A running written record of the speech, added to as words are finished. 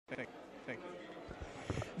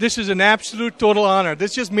This is an absolute total honor.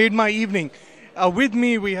 This just made my evening. With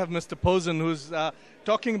me, we have Mr. Pozen, who's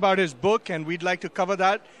talking about his book, and we'd like to cover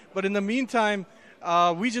that. But in the meantime,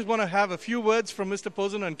 we just want to have a few words from Mr.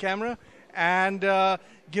 Pozen on camera and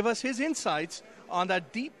give us his insights on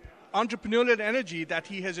that deep entrepreneurial energy that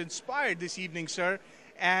he has inspired this evening, sir,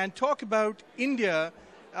 and talk about India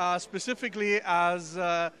specifically as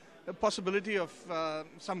a possibility of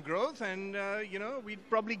some growth, and we'd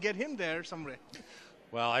probably get him there someday.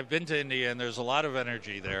 Well, I've been to India, and there's a lot of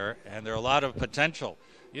energy there, and there are a lot of potential.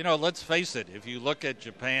 You know, let's face it, if you look at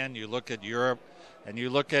Japan, you look at Europe, and you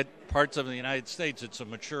look at parts of the United States, it's a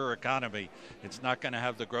mature economy. It's not going to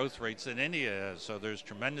have the growth rates that India has, so there's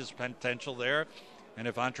tremendous potential there, and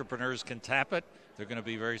if entrepreneurs can tap it, they're going to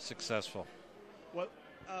be very successful. Well,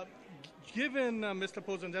 given Mr.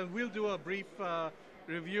 Pozen, then we'll do a brief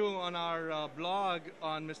review on our blog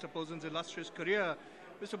on Mr. Pozen's illustrious career.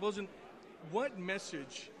 Mr. Pozen, what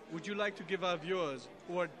message would you like to give our viewers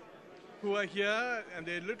who are here and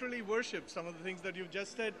they literally worship some of the things that you've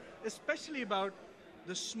just said, especially about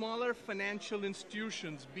the smaller financial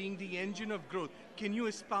institutions being the engine of growth? Can you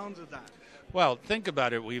expound on that? Well, think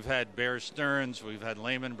about it. We've had Bear Stearns, we've had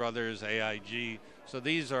Lehman Brothers, AIG. So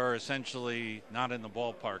these are essentially not in the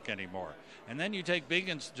ballpark anymore. And then you take big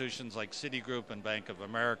institutions like Citigroup and Bank of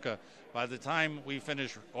America. By the time we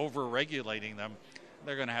finish over-regulating them,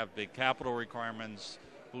 they're going to have big capital requirements.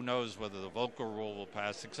 Who knows whether the Volcker rule will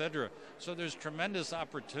pass, et cetera. So there's tremendous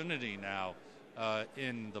opportunity now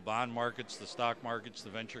in the bond markets, the stock markets, the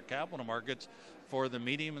venture capital markets for the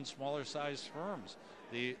medium and smaller sized firms.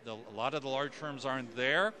 A lot of the large firms aren't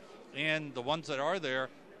there, and the ones that are there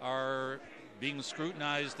are being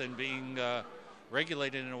scrutinized and being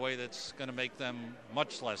regulated in a way that's going to make them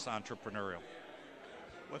much less entrepreneurial.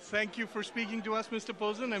 Well, thank you for speaking to us, Mr.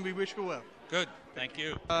 Pozen, and we wish you well. Good. Thank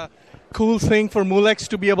you. Cool thing for Molex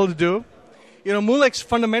to be able to do. You know, Molex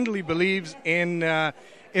fundamentally believes in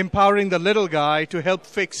empowering the little guy to help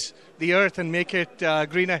fix the earth and make it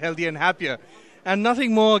greener, healthier, and happier. And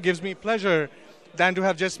nothing more gives me pleasure than to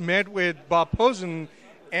have just met with Bob Pozen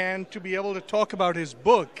and to be able to talk about his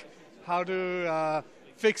book, How to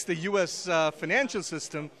Fix the U.S. Financial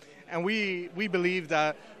System. And we believe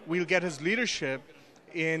that we'll get his leadership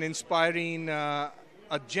in inspiring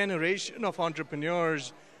a generation of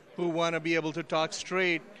entrepreneurs who want to be able to talk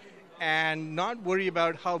straight and not worry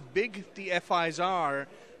about how big the FIs are,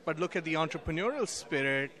 but look at the entrepreneurial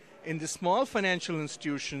spirit in the small financial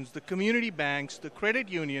institutions, the community banks, the credit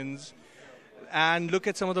unions, and look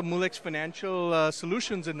at some of the Molex financial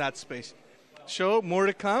solutions in that space. So more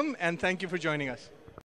to come, and thank you for joining us.